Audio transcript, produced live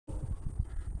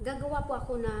Gagawa po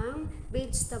ako ng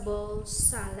vegetable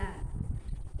salad.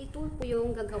 Ito po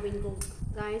yung gagawin ko,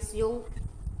 guys, yung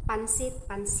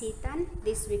pansitan.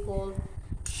 This we call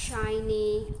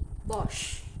shiny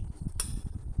bosh.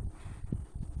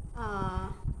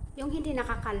 Yung hindi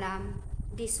nakakalam,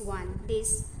 this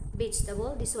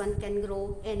vegetable, this one can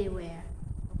grow anywhere.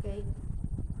 Okay,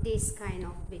 this kind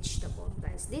of vegetable,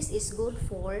 guys. This is good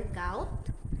for gout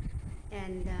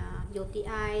and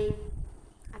UTI,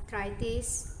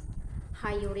 arthritis,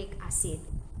 high uric acid.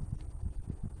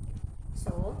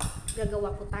 So,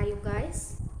 gagawa po tayo,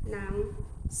 guys, ng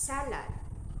salad.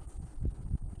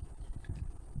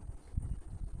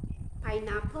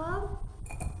 Pineapple,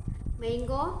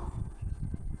 mango,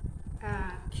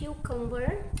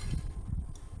 cucumber,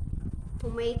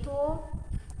 tomato,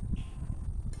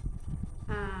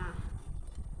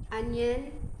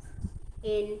 onion,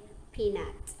 and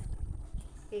peanut.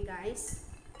 Okay, guys.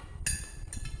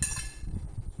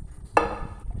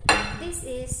 This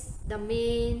is the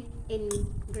main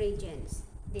ingredients.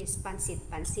 This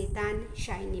pansitan,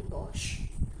 shiny bosh,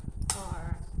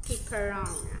 or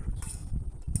kikarang.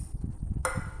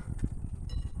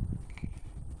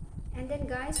 And then,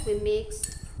 guys, we mix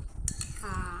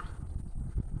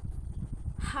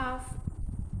half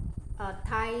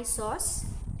Thai sauce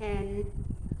and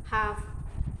half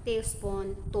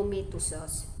teaspoon tomato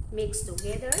sauce. Mix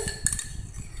together.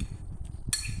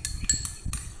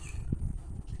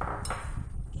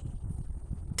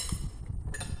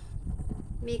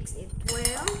 Mix it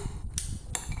well.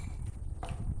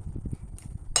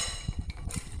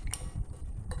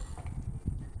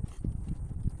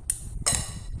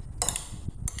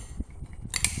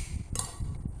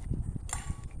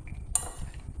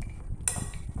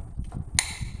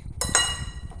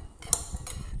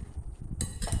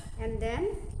 And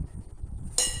then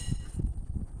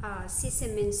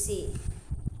sesame seed.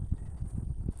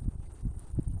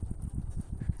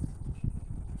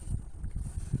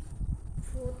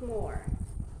 Put more.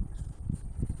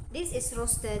 This is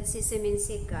roasted sesame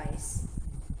seed, guys.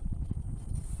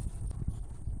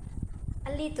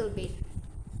 A little bit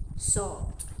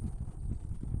salt.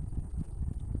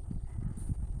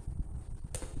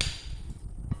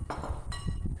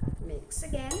 Mix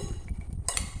again.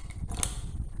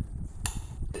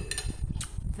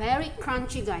 Very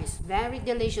crunchy, guys. Very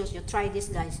delicious. You try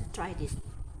this, guys. Try this.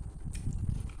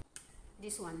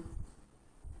 This one.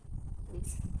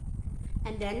 This.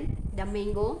 And then the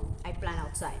mango I plant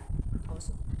outside.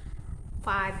 Also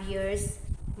 5 years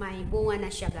may bunga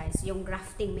na siya, guys. Yung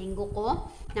grafting mango ko,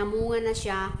 namunga na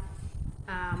siya.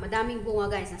 Madaming bunga,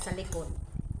 guys, nasa likod.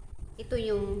 Ito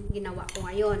yung ginawa ko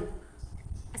ngayon.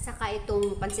 At saka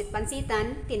itong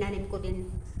pansit-pansitan, tinanim ko din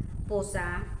po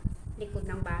sa likod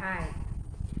ng bahay.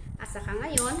 At saka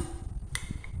ngayon,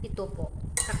 ito po,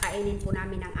 kakainin po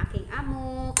namin ng aking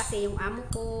amo, kasi yung amo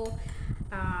ko,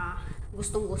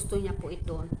 gustong-gusto niya po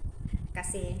ito.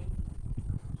 Kasi,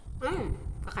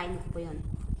 kakainin ko po yun.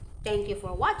 Thank you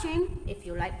for watching. If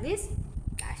you like this,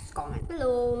 guys, comment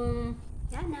below.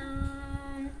 Yan na.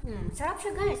 Sarap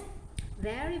siya, guys.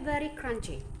 Very, very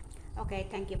crunchy. Okay,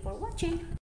 thank you for watching.